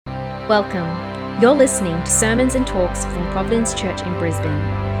Welcome. You're listening to sermons and talks from Providence Church in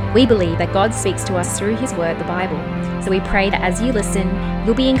Brisbane. We believe that God speaks to us through His Word, the Bible. So we pray that as you listen,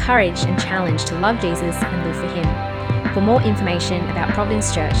 you'll be encouraged and challenged to love Jesus and live for Him. For more information about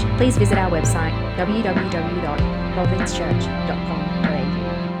Providence Church, please visit our website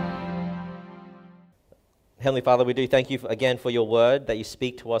www.providencechurch.com.au. Heavenly Father, we do thank you again for your word, that you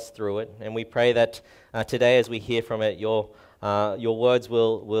speak to us through it. And we pray that today as we hear from it, your words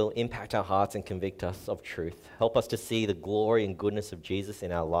will impact our hearts and convict us of truth. Help us to see the glory and goodness of Jesus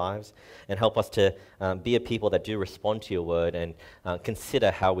in our lives, and help us to be a people that do respond to your word and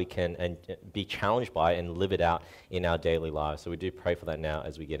consider how we can and be challenged by it and live it out in our daily lives. So we do pray for that now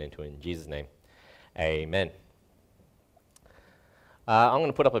as we get into it. In Jesus' name, amen. I'm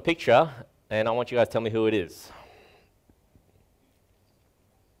going to put up a picture, and I want you guys to tell me who it is.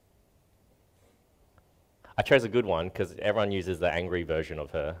 I chose a good one because everyone uses the angry version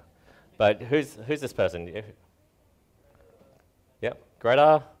of her. But who's this person? Yep,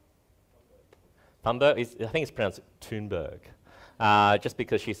 Greta Thunberg. I think it's pronounced Thunberg, just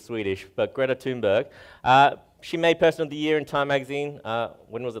because she's Swedish. But Greta Thunberg, she made Person of the Year in Time magazine.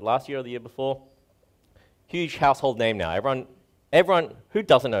 When was it? Last year or the year before? Huge household name now. Everyone who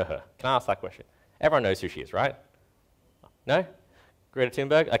doesn't know her? Can I ask that question? Everyone knows who she is, right? No? Greta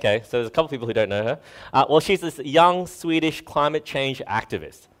Thunberg? Okay, so there's a couple of people who don't know her. Well, she's this young Swedish climate change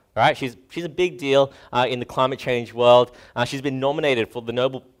activist, right? She's a big deal in the climate change world. She's been nominated for the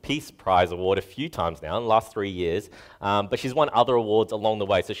Nobel Peace Prize Award a few times now in the last 3 years, but she's won other awards along the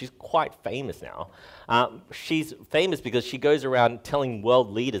way, so she's quite famous now. She's famous because she goes around telling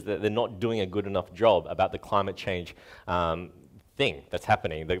world leaders that they're not doing a good enough job about the climate change thing that's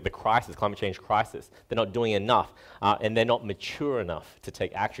happening, the crisis, climate change crisis. They're not doing enough, and they're not mature enough to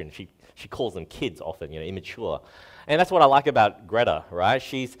take action. She calls them kids often, immature. And that's what I like about Greta, right?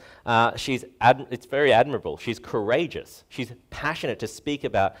 It's very admirable. She's courageous. She's passionate to speak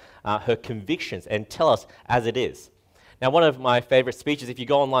about her convictions and tell us as it is. Now, one of my favorite speeches, if you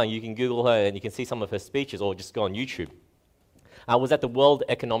go online, you can Google her and you can see some of her speeches, or just go on YouTube. Was at the World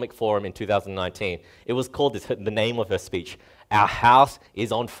Economic Forum in 2019. It was called the name of her speech, "Our house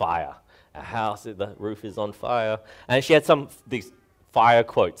is on fire." Our house, the roof is on fire. And she had these fire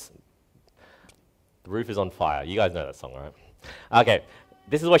quotes. The roof is on fire. You guys know that song, right? Okay,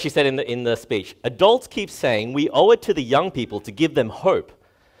 this is what she said in the speech. "Adults keep saying we owe it to the young people to give them hope.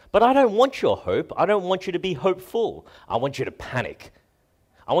 But I don't want your hope. I don't want you to be hopeful. I want you to panic.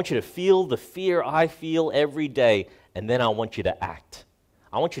 I want you to feel the fear I feel every day, and then I want you to act.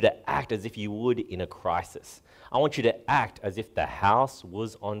 I want you to act as if you would in a crisis. I want you to act as if the house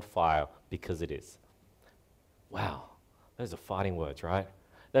was on fire, because it is." Wow, those are fighting words, right?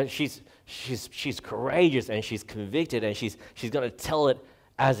 That she's courageous and she's convicted and she's going to tell it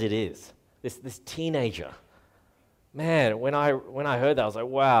as it is. This teenager, man, when I heard that, I was like,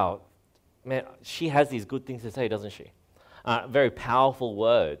 wow, man, she has these good things to say, doesn't she? Very powerful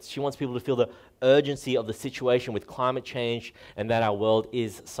words. She wants people to feel the urgency of the situation with climate change and that our world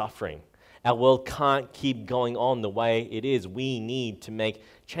is suffering. Our world can't keep going on the way it is. We need to make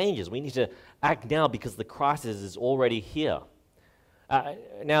changes. We need to act now because the crisis is already here.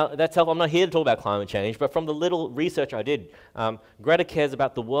 Now, that's helpful. I'm not here to talk about climate change, but from the little research I did, Greta cares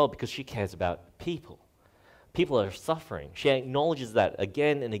about the world because she cares about people. People are suffering. She acknowledges that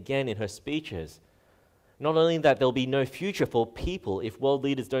again and again in her speeches. Not only that, there'll be no future for people if world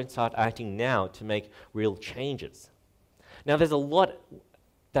leaders don't start acting now to make real changes. Now, there's a lot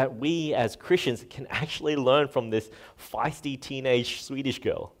that we as Christians can actually learn from this feisty teenage Swedish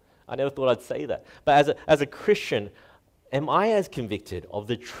girl. I never thought I'd say that. But as a Christian, am I as convicted of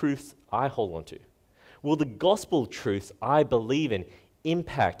the truths I hold on to? Will the gospel truths I believe in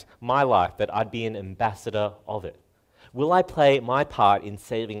impact my life that I'd be an ambassador of it? Will I play my part in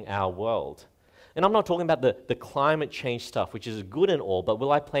saving our world? And I'm not talking about the climate change stuff, which is good and all, but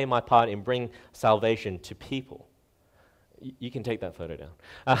will I play my part in bringing salvation to people? You can take that photo down.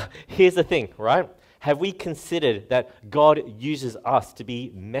 Here's the thing, right? Have we considered that God uses us to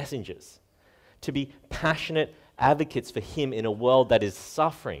be messengers, to be passionate advocates for Him in a world that is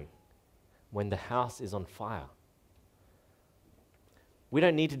suffering when the house is on fire? We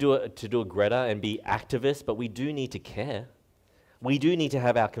don't need to do a Greta and be activists, but we do need to care. We do need to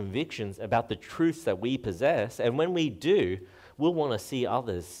have our convictions about the truths that we possess, and when we do, we'll want to see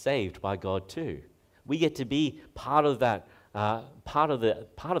others saved by God too. We get to be part of that, part of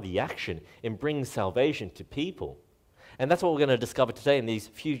the action in bringing salvation to people. And that's what we're going to discover today in these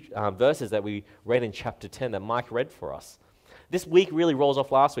few verses that we read in chapter 10 that Mike read for us. This week really rolls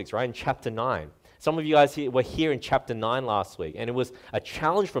off last week's, right, in chapter 9. Some of you guys were here in chapter 9 last week, and it was a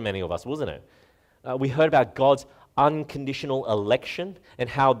challenge for many of us, wasn't it? We heard about God's unconditional election and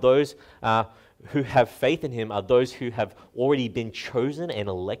how those who have faith in him are those who have already been chosen and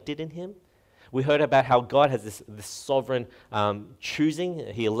elected in him. We heard about how God has this sovereign choosing.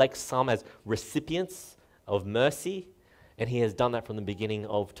 He elects some as recipients of mercy, and he has done that from the beginning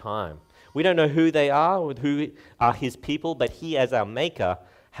of time. We don't know who they are or who are his people, but he, as our maker,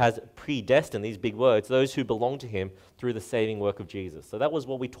 has predestined, these big words, those who belong to him through the saving work of Jesus. So that was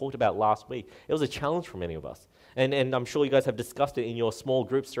what we talked about last week. It was a challenge for many of us. And I'm sure you guys have discussed it in your small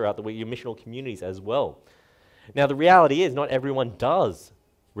groups throughout the week, your missional communities as well. Now, the reality is not everyone does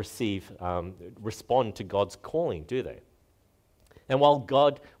respond to God's calling, do they? And while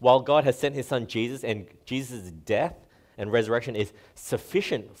God has sent his son Jesus, and Jesus' death and resurrection is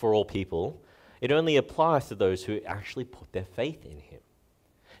sufficient for all people, it only applies to those who actually put their faith in him.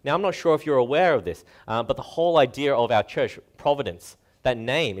 Now, I'm not sure if you're aware of this, but the whole idea of our church, Providence, that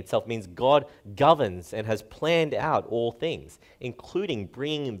name itself means God governs and has planned out all things, including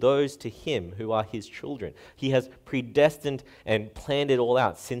bringing those to him who are his children. He has predestined and planned it all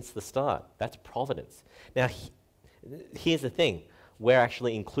out since the start. That's providence. Now, here's the thing. We're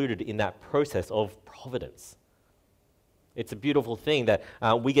actually included in that process of providence. It's a beautiful thing that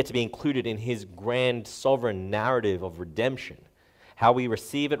we get to be included in his grand sovereign narrative of redemption. How we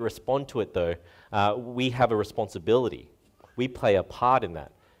receive it, respond to it, though, we have a responsibility. We play a part in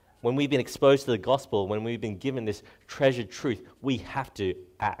that. When we've been exposed to the gospel, when we've been given this treasured truth, we have to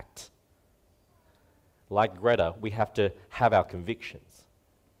act. Like Greta, we have to have our convictions,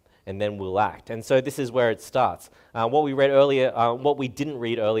 and then we'll act. And so this is where it starts. What we read earlier, what we didn't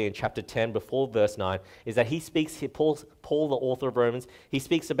read earlier in chapter 10 before verse 9, is that Paul, the author of Romans, he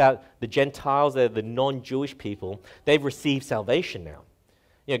speaks about the Gentiles, the non-Jewish people. They've received salvation now.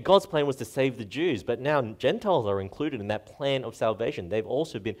 You know, God's plan was to save the Jews, but now Gentiles are included in that plan of salvation. They've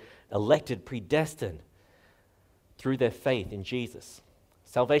also been elected, predestined through their faith in Jesus.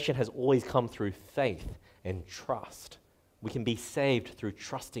 Salvation has always come through faith and trust. We can be saved through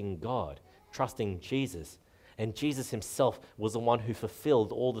trusting God, trusting Jesus. And Jesus himself was the one who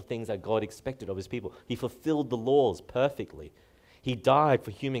fulfilled all the things that God expected of his people. He fulfilled the laws perfectly. He died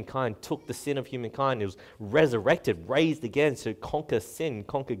for humankind, took the sin of humankind. He was resurrected, raised again to conquer sin,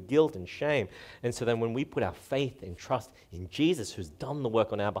 conquer guilt and shame. And so then when we put our faith and trust in Jesus, who's done the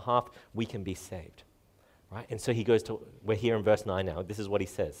work on our behalf, we can be saved. Right? And so he goes to, we're here in verse 9 now. This is what he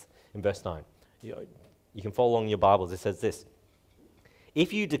says in verse 9. You can follow along in your Bibles. It says this.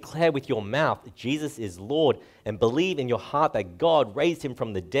 If you declare with your mouth Jesus is Lord and believe in your heart that God raised him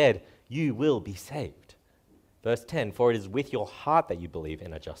from the dead, you will be saved. Verse 10, for it is with your heart that you believe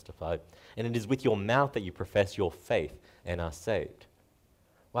and are justified, and it is with your mouth that you profess your faith and are saved.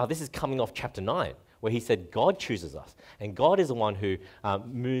 Wow, this is coming off chapter 9, where he said God chooses us, and God is the one who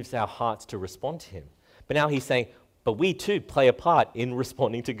moves our hearts to respond to him. But now he's saying, but we too play a part in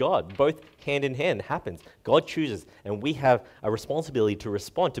responding to God. Both hand in hand happens. God chooses, and we have a responsibility to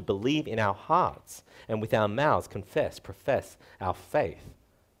respond, to believe in our hearts, and with our mouths profess our faith.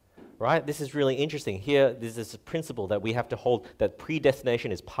 Right? This is really interesting. Here, there's this principle that we have to hold, that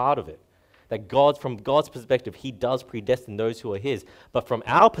predestination is part of it. That from God's perspective, he does predestine those who are his. But from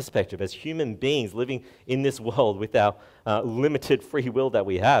our perspective, as human beings living in this world with our limited free will that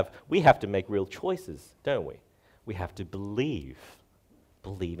we have to make real choices, don't we? We have to believe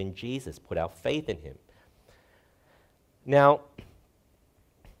in Jesus, put our faith in him. Now,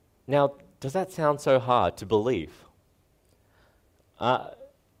 does that sound so hard to believe?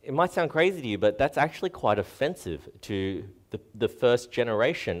 It might sound crazy to you, but that's actually quite offensive to the first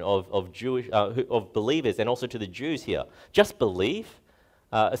generation of Jewish of believers, and also to the Jews here. Just believe,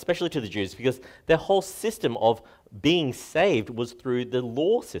 especially to the Jews, because their whole system of being saved was through the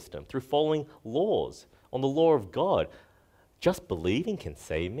law system, through following laws on the law of God. Just believing can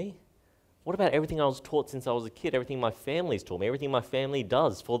save me? What about everything I was taught since I was a kid, everything my family's taught me, everything my family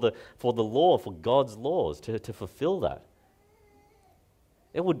does for the law, for God's laws, to fulfill that?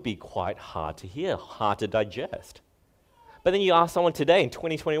 It would be quite hard to hear, hard to digest. But then you ask someone today in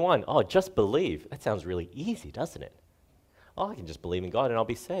 2021, oh, just believe. That sounds really easy, doesn't it? Oh, I can just believe in God and I'll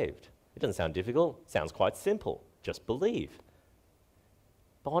be saved. It doesn't sound difficult. It sounds quite simple. Just believe.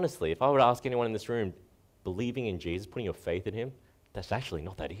 But honestly, if I were to ask anyone in this room, believing in Jesus, putting your faith in him, that's actually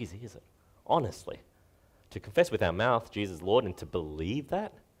not that easy, is it? Honestly. To confess with our mouth Jesus Lord and to believe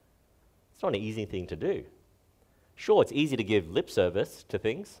that, it's not an easy thing to do. Sure, it's easy to give lip service to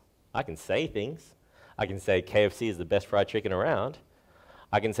things. I can say things. I can say KFC is the best fried chicken around.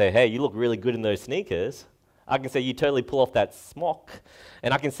 I can say, hey, you look really good in those sneakers. I can say you totally pull off that smock,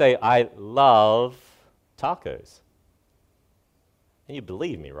 and I can say I love tacos. And you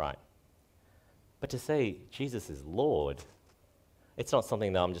believe me, right? But to say Jesus is Lord, it's not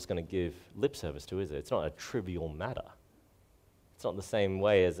something that I'm just going to give lip service to, is it? It's not a trivial matter. It's not the same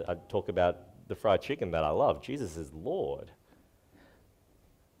way as I talk about the fried chicken that I love. Jesus is Lord.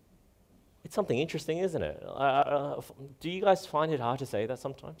 It's something interesting, isn't it? Do you guys find it hard to say that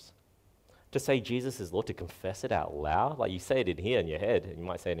sometimes? To say Jesus is Lord, to confess it out loud? Like you say it in here in your head, and you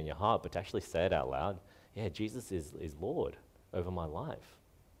might say it in your heart, but to actually say it out loud, yeah, Jesus is Lord over my life.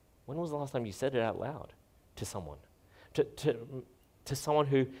 When was the last time you said it out loud to someone? To someone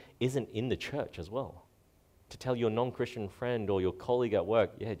who isn't in the church as well? To tell your non-Christian friend or your colleague at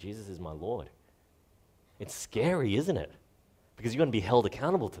work, yeah, Jesus is my Lord. It's scary, isn't it? Because you're going to be held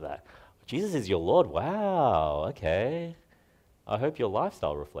accountable to that. Jesus is your Lord. Wow, okay. I hope your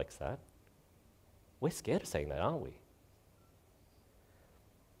lifestyle reflects that. We're scared of saying that, aren't we?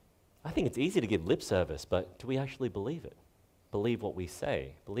 I think it's easy to give lip service, but do we actually believe it? Believe what we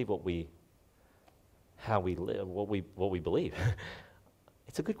say? Believe how we live, what we believe?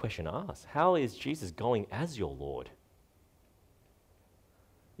 It's a good question to ask. How is Jesus going as your Lord?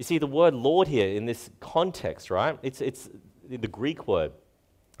 You see, the word Lord here in this context, right? It's the Greek word.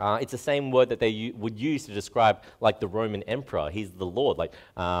 It's the same word that they would use to describe like the Roman emperor. He's the Lord, like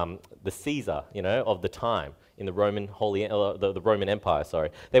the Caesar, of the time in the Roman the Roman Empire. Sorry,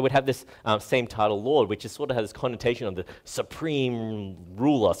 they would have this same title, Lord, which is sort of has this connotation of the supreme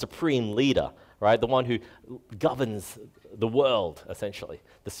ruler, supreme leader, right? The one who governs the world, essentially.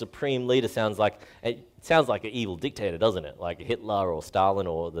 The supreme leader sounds like an evil dictator, doesn't it? Like Hitler or Stalin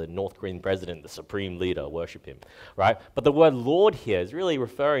or the North Korean president, the supreme leader, worship him, right? But the word Lord here is really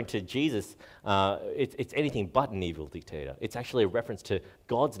referring to Jesus. It's anything but an evil dictator. It's actually a reference to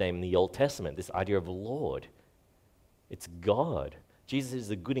God's name in the Old Testament, this idea of Lord. It's God. Jesus is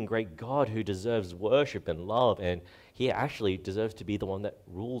the good and great God who deserves worship and love, and he actually deserves to be the one that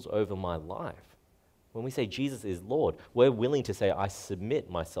rules over my life. When we say Jesus is Lord, we're willing to say, I submit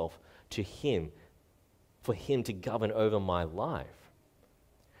myself to him for him to govern over my life.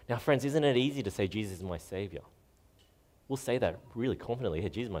 Now, friends, isn't it easy to say Jesus is my Savior? We'll say that really confidently. Hey,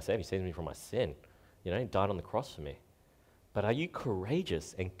 Jesus is my Savior. He saves me from my sin. He died on the cross for me. But are you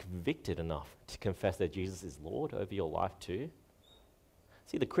courageous and convicted enough to confess that Jesus is Lord over your life too?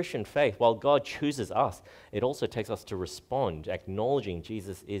 See, the Christian faith, while God chooses us, it also takes us to respond, acknowledging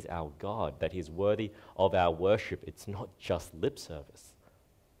Jesus is our God, that he's worthy of our worship. It's not just lip service.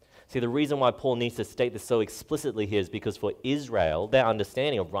 See, the reason why Paul needs to state this so explicitly here is because for Israel, their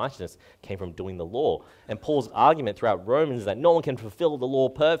understanding of righteousness came from doing the law. And Paul's argument throughout Romans is that no one can fulfill the law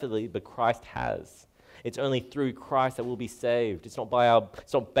perfectly, but Christ has. It's only through Christ that we'll be saved. It's not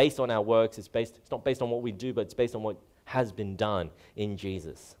based on our works. It's not based on what we do, but it's based on what has been done in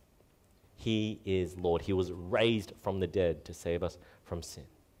Jesus. He is Lord. He was raised from the dead to save us from sin.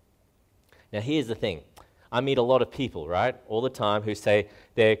 Now, here's the thing. I meet a lot of people, right, all the time who say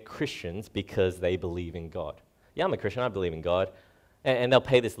they're Christians because they believe in God. Yeah, I'm a Christian. I believe in God. And they'll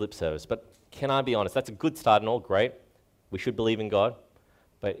pay this lip service. But can I be honest? That's a good start and all. Great. We should believe in God.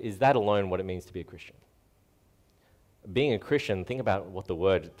 But is that alone what it means to be a Christian? Being a Christian, think about what the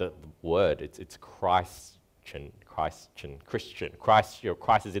word, it's Christian. Christ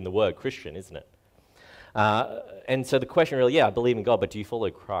is in the word Christian, isn't it? And so the question really, I believe in God, but do you follow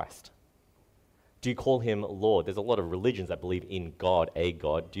Christ? Do you call him Lord? There's a lot of religions that believe in God, a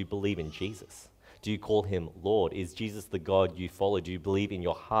God. Do you believe in Jesus? Do you call him Lord? Is Jesus the God you follow? Do you believe in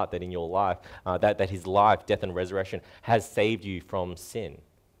your heart that in your life, that his life, death, and resurrection has saved you from sin?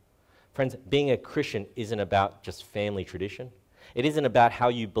 Friends, being a Christian isn't about just family tradition. It isn't about how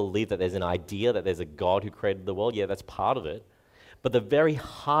you believe that there's an idea that there's a God who created the world. Yeah, that's part of it. But the very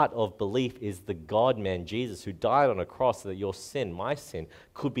heart of belief is the God-man, Jesus, who died on a cross so that your sin, my sin,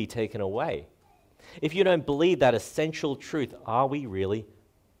 could be taken away. If you don't believe that essential truth, are we really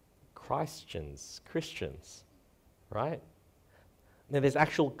Christians, right? Now, there's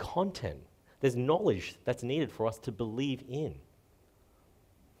actual content. There's knowledge that's needed for us to believe in.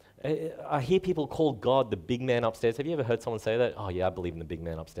 I hear people call God the big man upstairs. Have you ever heard someone say that? Oh, yeah, I believe in the big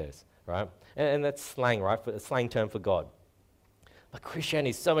man upstairs, right? And that's slang, right? A slang term for God. But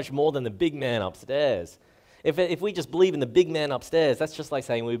Christianity is so much more than the big man upstairs. If we just believe in the big man upstairs, that's just like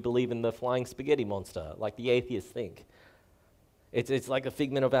saying we believe in the flying spaghetti monster, like the atheists think. It's like a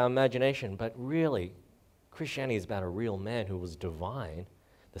figment of our imagination, but really, Christianity is about a real man who was divine,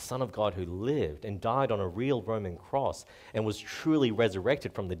 the Son of God who lived and died on a real Roman cross and was truly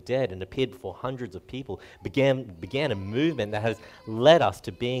resurrected from the dead and appeared before hundreds of people, began a movement that has led us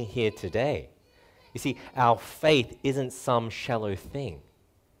to being here today. You see, our faith isn't some shallow thing.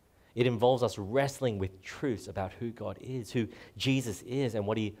 It involves us wrestling with truths about who God is, who Jesus is, and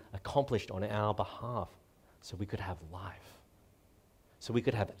what he accomplished on our behalf so we could have life, so we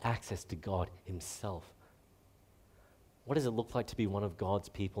could have access to God himself. What does it look like to be one of God's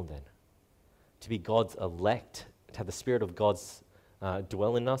people then? To be God's elect, to have the Spirit of God's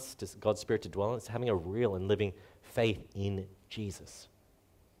dwell in us, God's Spirit to dwell in us, having a real and living faith in Jesus.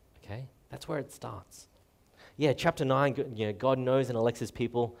 Okay? That's where it starts. Yeah, chapter 9, God knows and elects his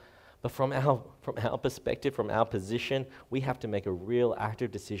people, but from our perspective, from our position, we have to make a real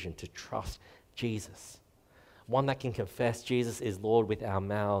active decision to trust Jesus. One that can confess Jesus is Lord with our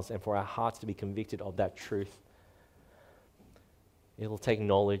mouths and for our hearts to be convicted of that truth. It will take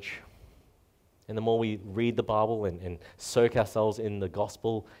knowledge. And the more we read the Bible and soak ourselves in the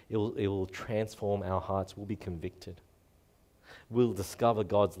gospel, it will transform our hearts. We'll be convicted. We'll discover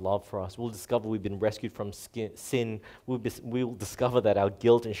God's love for us. We'll discover we've been rescued from sin. We'll discover that our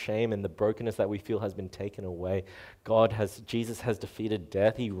guilt and shame and the brokenness that we feel has been taken away. Jesus has defeated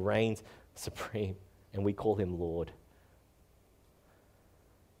death. He reigns supreme, and we call him Lord.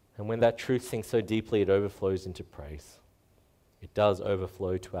 And when that truth sinks so deeply, it overflows into praise. It does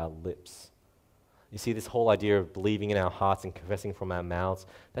overflow to our lips. You see, this whole idea of believing in our hearts and confessing from our mouths,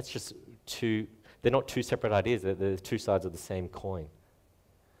 that's just they're not two separate ideas, they're two sides of the same coin.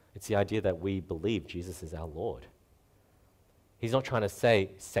 It's the idea that we believe Jesus is our Lord. He's not trying to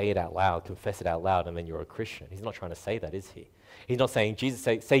say it out loud, confess it out loud, and then you're a Christian. He's not trying to say that, is he? He's not saying,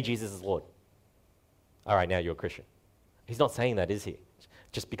 say Jesus is Lord. All right, now you're a Christian. He's not saying that, is he?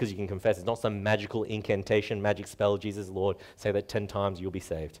 Just because you can confess, it's not some magical incantation, magic spell, Jesus is Lord, say that 10 times, you'll be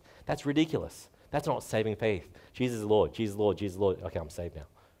saved. That's ridiculous. That's not saving faith. Jesus is Lord, Jesus is Lord, Jesus is Lord. Okay, I'm saved now.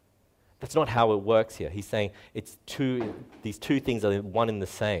 That's not how it works here. He's saying these two things are one and the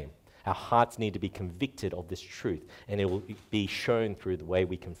same. Our hearts need to be convicted of this truth, and it will be shown through the way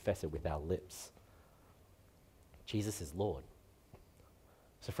we confess it with our lips. Jesus is Lord.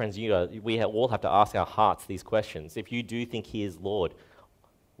 So friends, we all have to ask our hearts these questions. If you do think he is Lord,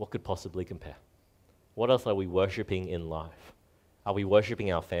 what could possibly compare? What else are we worshipping in life? Are we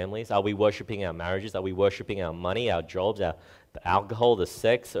worshipping our families? Are we worshipping our marriages? Are we worshipping our money, our jobs, the alcohol, the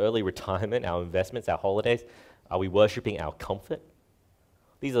sex, early retirement, our investments, our holidays? Are we worshipping our comfort?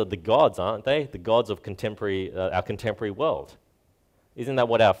 These are the gods, aren't they? The gods of our contemporary world. Isn't that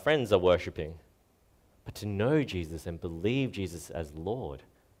what our friends are worshipping? But to know Jesus and believe Jesus as Lord,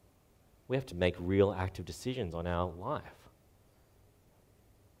 we have to make real active decisions on our life.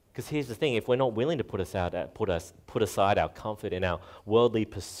 Because here's the thing, if we're not willing to put aside our comfort and our worldly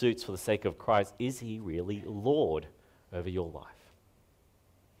pursuits for the sake of Christ, is he really Lord over your life?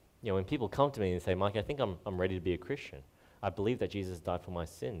 When people come to me and say, Mike, I think I'm ready to be a Christian. I believe that Jesus died for my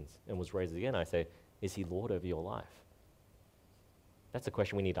sins and was raised again. I say, is he Lord over your life? That's a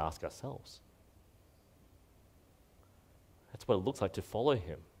question we need to ask ourselves. That's what it looks like to follow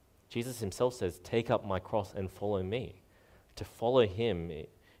him. Jesus himself says, take up my cross and follow me. To follow him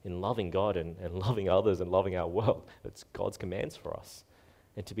in loving God and loving others and loving our world. It's God's commands for us.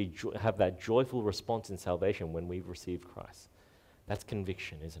 And to have that joyful response in salvation when we've received Christ. That's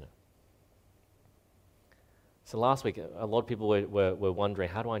conviction, isn't it? So last week, a lot of people were wondering,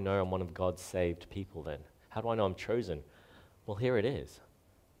 how do I know I'm one of God's saved people then? How do I know I'm chosen? Well, here it is.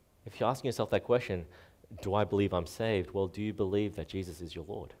 If you're asking yourself that question, do I believe I'm saved? Well, do you believe that Jesus is your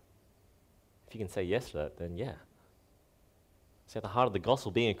Lord? If you can say yes to that, then yeah. So at the heart of the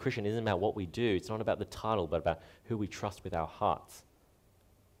gospel, being a Christian isn't about what we do. It's not about the title, but about who we trust with our hearts.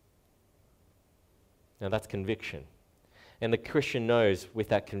 Now that's conviction. And the Christian knows with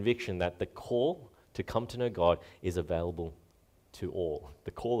that conviction that the call to come to know God is available to all.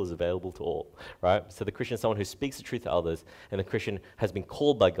 The call is available to all, right? So the Christian is someone who speaks the truth to others, and the Christian has been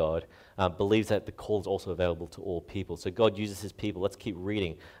called by God, believes that the call is also available to all people. So God uses his people. Let's keep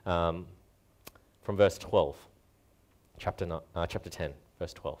reading from verse 12. Chapter 10,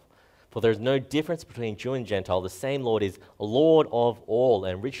 verse 12. For there is no difference between Jew and Gentile. The same Lord is Lord of all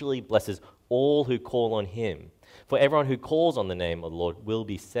and richly blesses all who call on him. For everyone who calls on the name of the Lord will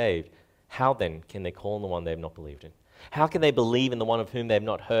be saved. How then can they call on the one they have not believed in? How can they believe in the one of whom they have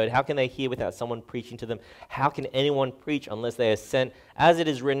not heard? How can they hear without someone preaching to them? How can anyone preach unless they are sent? As it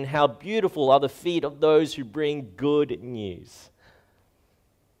is written, how beautiful are the feet of those who bring good news.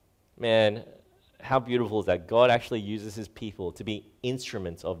 Man, how beautiful is that? God actually uses his people to be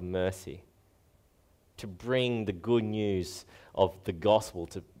instruments of mercy, to bring the good news of the gospel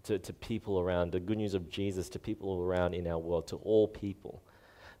to people around, the good news of Jesus to people around in our world, to all people.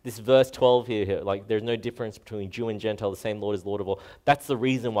 This verse 12 here, like there's no difference between Jew and Gentile, the same Lord is Lord of all. That's the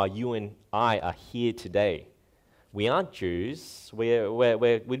reason why you and I are here today. We aren't Jews.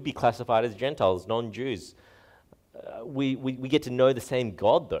 We'd be classified as Gentiles, non-Jews. We get to know the same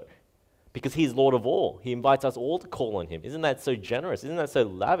God, though, because He's Lord of all. He invites us all to call on Him. Isn't that so generous? Isn't that so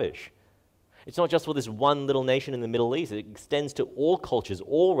lavish? It's not just for this one little nation in the Middle East. It extends to all cultures,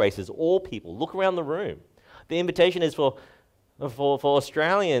 all races, all people. Look around the room. The invitation is for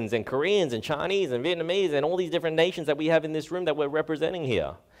Australians and Koreans and Chinese and Vietnamese and all these different nations that we have in this room that we're representing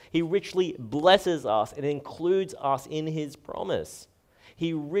here. He richly blesses us and includes us in His promise.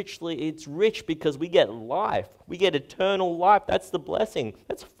 It's rich because we get life. We get eternal life. That's the blessing.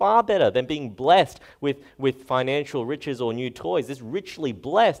 That's far better than being blessed with financial riches or new toys. This richly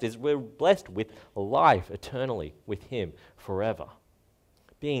blessed is we're blessed with life eternally with Him forever.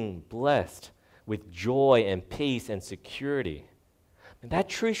 Being blessed with joy and peace and security. And that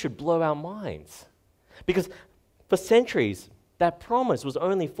truth should blow our minds. Because for centuries, that promise was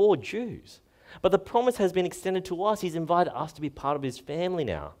only for Jews. But the promise has been extended to us. He's invited us to be part of His family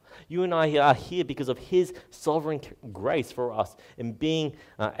now. You and I are here because of His sovereign grace for us in being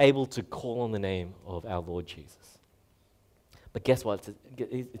able to call on the name of our Lord Jesus. But guess what?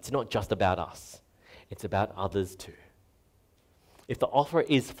 It's not just about us. It's about others too. If the offer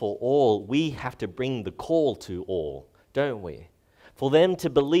is for all, we have to bring the call to all, don't we? For them to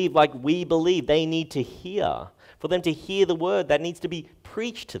believe like we believe, they need to hear. For them to hear the word, that needs to be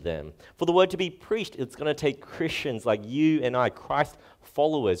preached to them. For the word to be preached, it's going to take Christians like you and I, Christ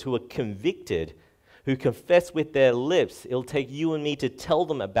followers who are convicted, who confess with their lips. It'll take you and me to tell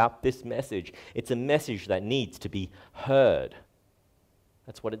them about this message. It's a message that needs to be heard.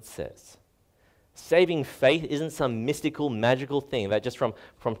 That's what it says. Saving faith isn't some mystical, magical thing that just from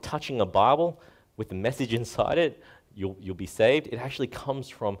touching a Bible with the message inside it, you'll be saved. It actually comes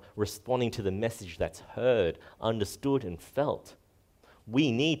from responding to the message that's heard, understood, and felt.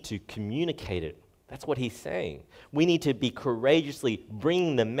 We need to communicate it. That's what he's saying. We need to be courageously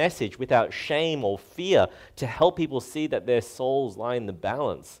bringing the message without shame or fear to help people see that their souls lie in the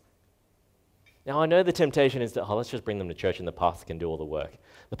balance. Now, I know the temptation is that, let's just bring them to church and the pastor can do all the work.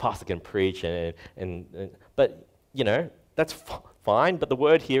 The pastor can preach, but, that's fine. But the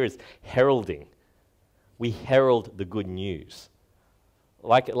word here is heralding. We herald the good news.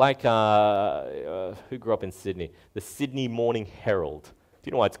 Like who grew up in Sydney? The Sydney Morning Herald. Do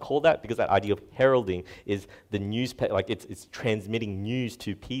you know why it's called that? Because that idea of heralding is the newspaper, like it's transmitting news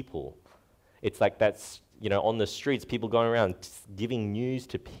to people. It's like that's, on the streets, people going around giving news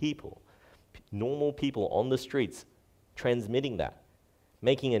to people. Normal people on the streets transmitting that,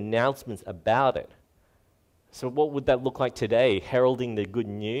 making announcements about it. So what would that look like today? Heralding the good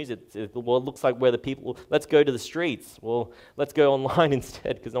news? It looks like where the people, let's go to the streets. Well, let's go online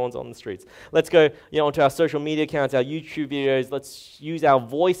instead because no one's on the streets. Let's go onto our social media accounts, our YouTube videos. Let's use our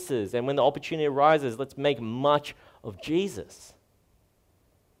voices. And when the opportunity arises, let's make much of Jesus.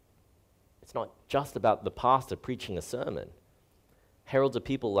 It's not just about the pastor preaching a sermon. Heralds are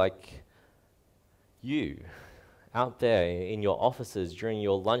people like you, out there in your offices, during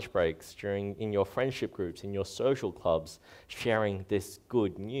your lunch breaks, in your friendship groups, in your social clubs, sharing this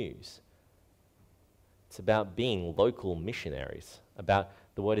good news. It's about being local missionaries, about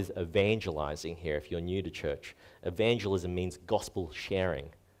the word is evangelizing here if you're new to church. Evangelism means gospel sharing.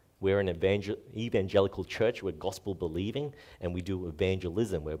 We're an evangelical church, we're gospel believing, and we do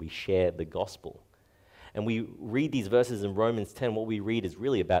evangelism where we share the gospel. And we read these verses in Romans 10, what we read is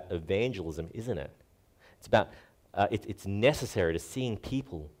really about evangelism, isn't it? It's about it's necessary to seeing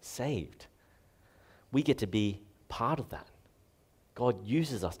people saved. We get to be part of that. God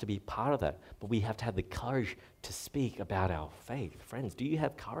uses us to be part of that, but we have to have the courage to speak about our faith. Friends, do you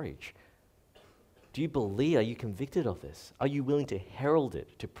have courage? Do you believe? Are you convicted of this? Are you willing to herald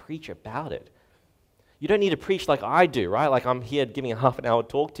it, to preach about it? You don't need to preach like I do, right? Like I'm here giving a half an hour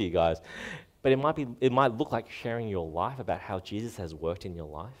talk to you guys. But it might look like sharing your life about how Jesus has worked in your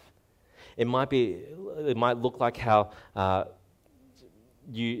life. It might look like how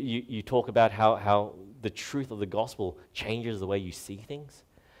you talk about how the truth of the gospel changes the way you see things.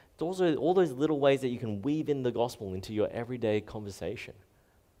 Those are all those little ways that you can weave in the gospel into your everyday conversation.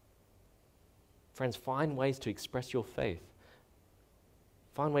 Friends, find ways to express your faith.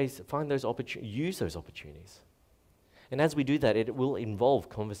 Find those opportunities, use those opportunities. And as we do that, it will involve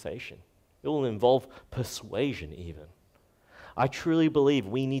conversation. It will involve persuasion even. I truly believe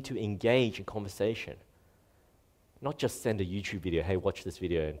we need to engage in conversation. Not just send a YouTube video, hey, watch this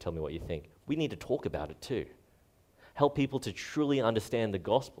video and tell me what you think. We need to talk about it too. Help people to truly understand the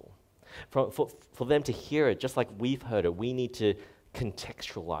gospel. For them to hear it just like we've heard it, we need to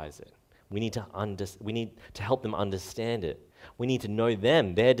contextualize it. We need to help them understand it. We need to know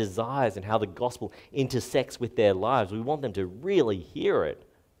them, their desires, and how the gospel intersects with their lives. We want them to really hear it,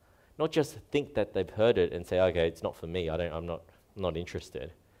 not just think that they've heard it and say, okay, it's not for me, I'm not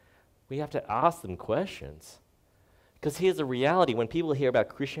interested. We have to ask them questions. Because here's the reality, when people hear about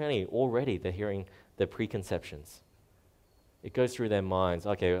Christianity, already they're hearing their preconceptions. It goes through their minds.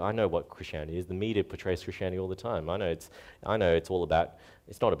 Okay, I know what Christianity is. The media portrays Christianity all the time. I know it's all about,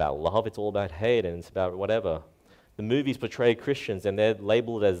 it's not about love, it's all about hate, and it's about whatever. The movies portray Christians and they're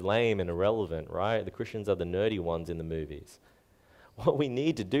labeled as lame and irrelevant, right? The Christians are the nerdy ones in the movies. What we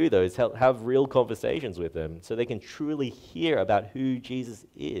need to do, though, is have real conversations with them so they can truly hear about who Jesus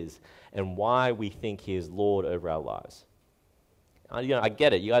is and why we think he is Lord over our lives. I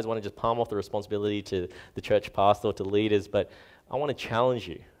get it. You guys want to just palm off the responsibility to the church pastor or to leaders, but I want to challenge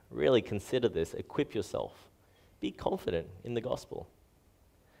you. Really consider this. Equip yourself. Be confident in the gospel.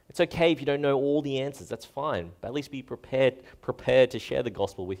 It's okay if you don't know all the answers. That's fine. But at least be prepared to share the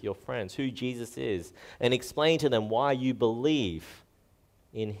gospel with your friends, who Jesus is, and explain to them why you believe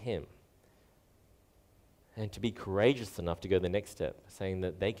in him. And to be courageous enough to go the next step, saying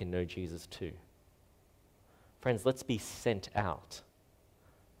that they can know Jesus too. Friends, let's be sent out.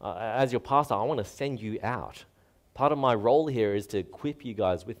 As your pastor, I want to send you out. Part of my role here is to equip you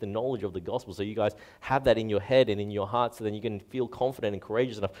guys with the knowledge of the gospel so you guys have that in your head and in your heart so then you can feel confident and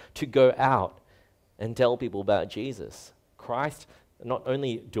courageous enough to go out and tell people about Jesus. Christ, not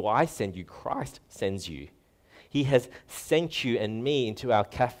only do I send you, Christ sends you. He has sent you and me into our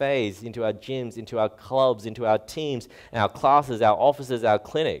cafes, into our gyms, into our clubs, into our teams, our classes, our offices, our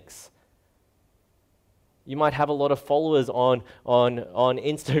clinics. You might have a lot of followers on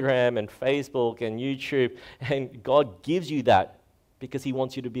Instagram and Facebook and YouTube, and God gives you that because he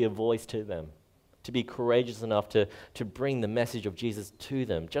wants you to be a voice to them, to be courageous enough to bring the message of Jesus to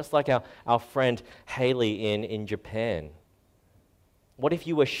them, just like our friend Haley in Japan. What if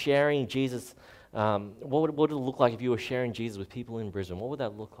you were sharing Jesus? What would it look like if you were sharing Jesus with people in Brisbane? What would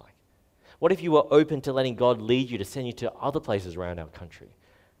that look like? What if you were open to letting God lead you to send you to other places around our country?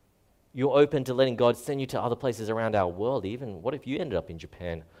 You're open to letting God send you to other places around our world. Even what if you ended up in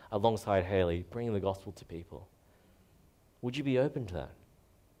Japan alongside Haley, bringing the gospel to people? Would you be open to that?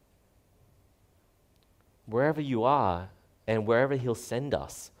 Wherever you are and wherever he'll send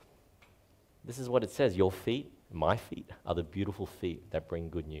us, this is what it says. Your feet, my feet, are the beautiful feet that bring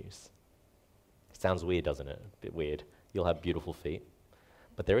good news. Sounds weird, doesn't it? A bit weird. You'll have beautiful feet.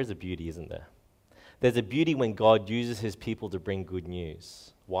 But there is a beauty, isn't there? There's a beauty when God uses his people to bring good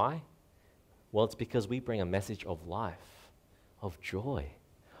news. Why? Well, it's because we bring a message of life, of joy,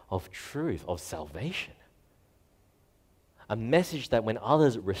 of truth, of salvation. A message that when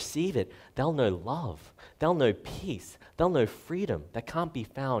others receive it, they'll know love, they'll know peace, they'll know freedom that can't be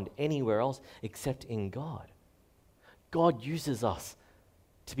found anywhere else except in God. God uses us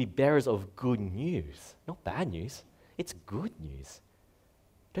to be bearers of good news, not bad news. It's good news.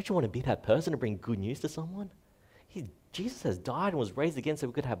 Don't you want to be that person to bring good news to someone? Jesus has died and was raised again so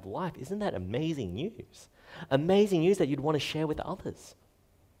we could have life. Isn't that amazing news? Amazing news that you'd want to share with others.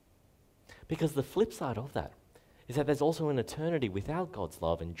 Because the flip side of that is that there's also an eternity without God's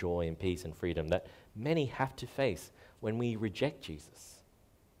love and joy and peace and freedom that many have to face when we reject Jesus.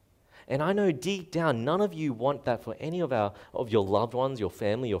 And I know deep down, none of you want that for any of your loved ones, your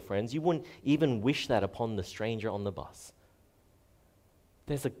family, your friends. You wouldn't even wish that upon the stranger on the bus.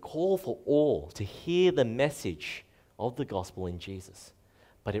 There's a call for all to hear the message of the gospel in Jesus.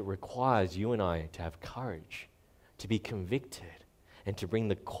 But it requires you and I to have courage, to be convicted, and to bring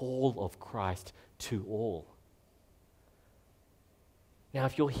the call of Christ to all. Now,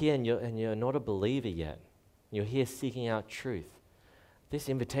 if you're here and you're not a believer yet, you're here seeking out truth, this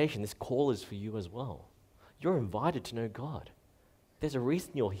invitation, this call is for you as well. You're invited to know God. There's a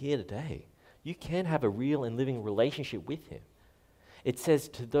reason you're here today. You can have a real and living relationship with him. It says,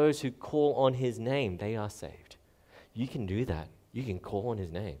 to those who call on his name, they are saved. You can do that. You can call on his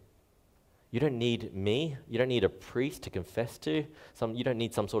name. You don't need me. You don't need a priest to confess to. You don't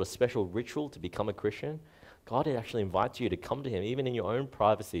need some sort of special ritual to become a Christian. God actually invites you to come to him, even in your own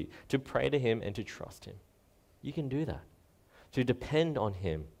privacy, to pray to him and to trust him. You can do that. To depend on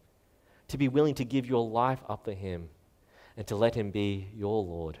him. To be willing to give your life up to him. And to let him be your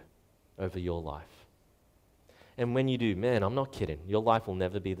Lord over your life. And when you do, man, I'm not kidding. Your life will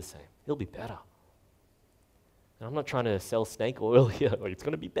never be the same. It'll be better. And I'm not trying to sell snake oil here. It's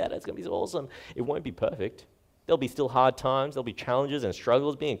going to be better. It's going to be awesome. It won't be perfect. There'll be still hard times. There'll be challenges and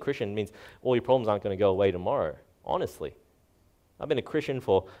struggles. Being a Christian means all your problems aren't going to go away tomorrow. Honestly. I've been a Christian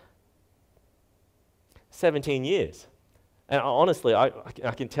for 17 years. And honestly, I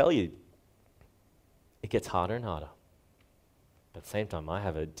can tell you, it gets harder and harder. But at the same time, I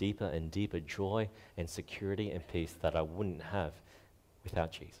have a deeper and deeper joy and security and peace that I wouldn't have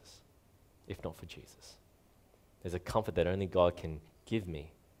without Jesus, if not for Jesus. There's a comfort that only God can give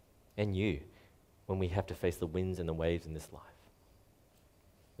me and you when we have to face the winds and the waves in this life.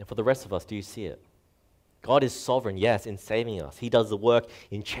 And for the rest of us, do you see it? God is sovereign, yes, in saving us. He does the work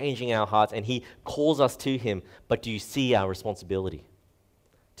in changing our hearts, and He calls us to Him. But do you see our responsibility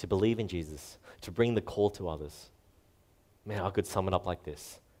to believe in Jesus, to bring the call to others? Man, I could sum it up like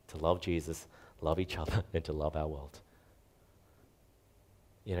this: to love Jesus, love each other, and to love our world.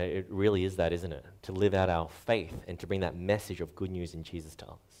 You know, it really is that, isn't it? To live out our faith and to bring that message of good news in Jesus to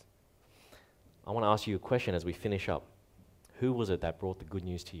others. I want to ask you a question as we finish up. Who was it that brought the good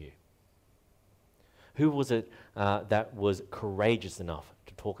news to you? Who was it that was courageous enough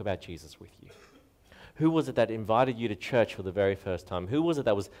to talk about Jesus with you? Who was it that invited you to church for the very first time? Who was it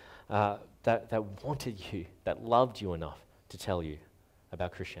that was that wanted you, that loved you enough to tell you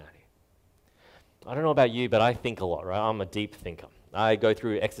about Christianity? I don't know about you, but I think a lot, right? I'm a deep thinker. I go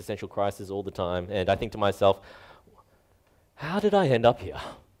through existential crises all the time, and I think to myself, how did I end up here?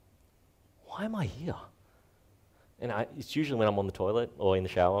 Why am I here? And it's usually when I'm on the toilet or in the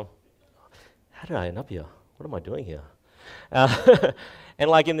shower. How did I end up here? What am I doing here?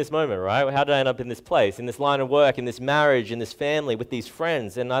 And like in this moment, right? How did I end up in this place, in this line of work, in this marriage, in this family, with these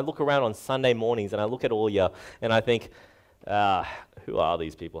friends? And I look around on Sunday mornings and I look at all you and I think, who are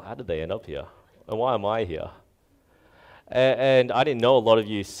these people? How did they end up here? And why am I here? And I didn't know a lot of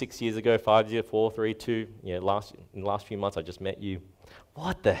you 6 years ago, 5 years, 4, 3, 2. In the last few months, I just met you.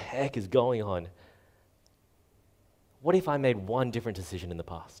 What the heck is going on? What if I made one different decision in the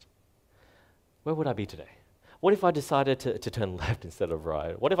past? Where would I be today? What if I decided to turn left instead of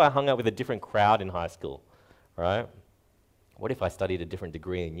right? What if I hung out with a different crowd in high school, right? What if I studied a different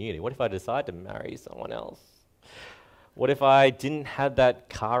degree in uni? What if I decided to marry someone else? What if I didn't have that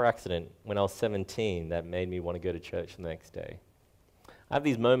car accident when I was 17 that made me want to go to church the next day? I have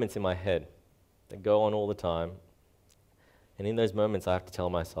these moments in my head that go on all the time. And in those moments, I have to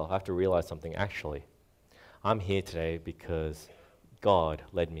tell myself, I have to realize something. Actually, I'm here today because God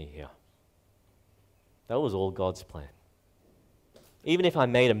led me here. That was all God's plan. Even if I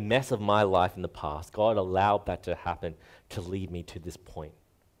made a mess of my life in the past, God allowed that to happen to lead me to this point.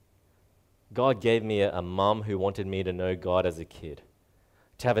 God gave me a mum who wanted me to know God as a kid,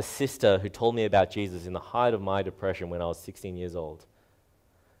 to have a sister who told me about Jesus in the height of my depression when I was 16 years old.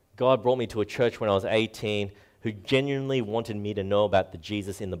 God brought me to a church when I was 18 who genuinely wanted me to know about the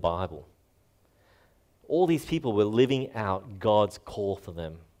Jesus in the Bible. All these people were living out God's call for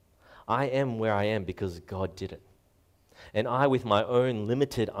them. I am where I am because God did it. And I, with my own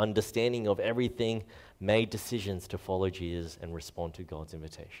limited understanding of everything, made decisions to follow Jesus and respond to God's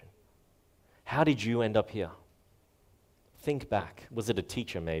invitation. How did you end up here? Think back. Was it a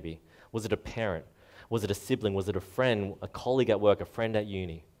teacher maybe? Was it a parent? Was it a sibling? Was it a friend, a colleague at work, a friend at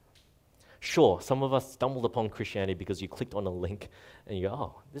uni? Sure, some of us stumbled upon Christianity because you clicked on a link and you go,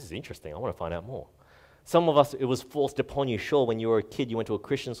 oh, this is interesting. I want to find out more. Some of us, it was forced upon you. Sure, when you were a kid, you went to a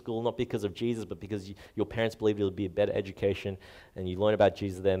Christian school, not because of Jesus, but because your parents believed it would be a better education, and you learned about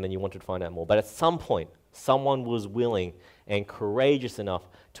Jesus there, and then you wanted to find out more. But at some point, someone was willing and courageous enough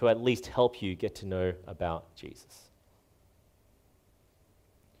to at least help you get to know about Jesus.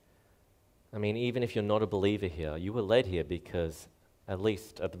 I mean, even if you're not a believer here, you were led here because at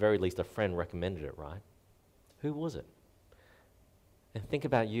the very least, a friend recommended it, right? Who was it? And think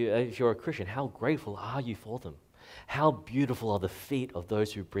about you, if you're a Christian, how grateful are you for them? How beautiful are the feet of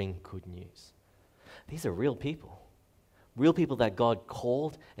those who bring good news? These are real people that God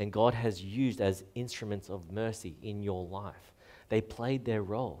called and God has used as instruments of mercy in your life. They played their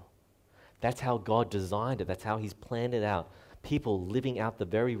role. That's how God designed it. That's how He's planned it out. People living out the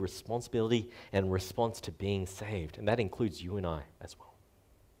very responsibility and response to being saved. And that includes you and I as well.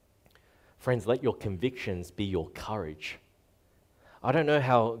 Friends, let your convictions be your courage. I don't know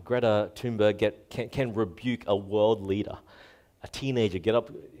how Greta Thunberg can rebuke a world leader, a teenager, get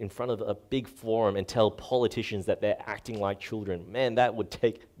up in front of a big forum and tell politicians that they're acting like children. Man, that would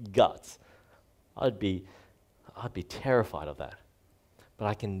take guts. I'd be terrified of that. But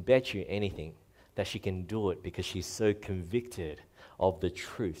I can bet you anything that she can do it because she's so convicted of the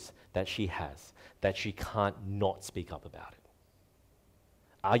truths that she has that she can't not speak up about it.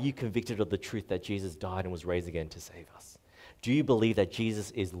 Are you convicted of the truth that Jesus died and was raised again to save us? Do you believe that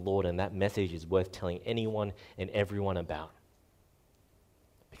Jesus is Lord and that message is worth telling anyone and everyone about?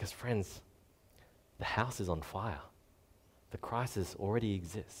 Because friends, the house is on fire. The crisis already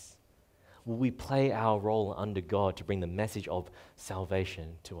exists. will we play our role under God to bring the message of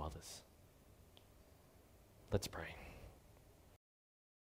salvation to others? Let's pray.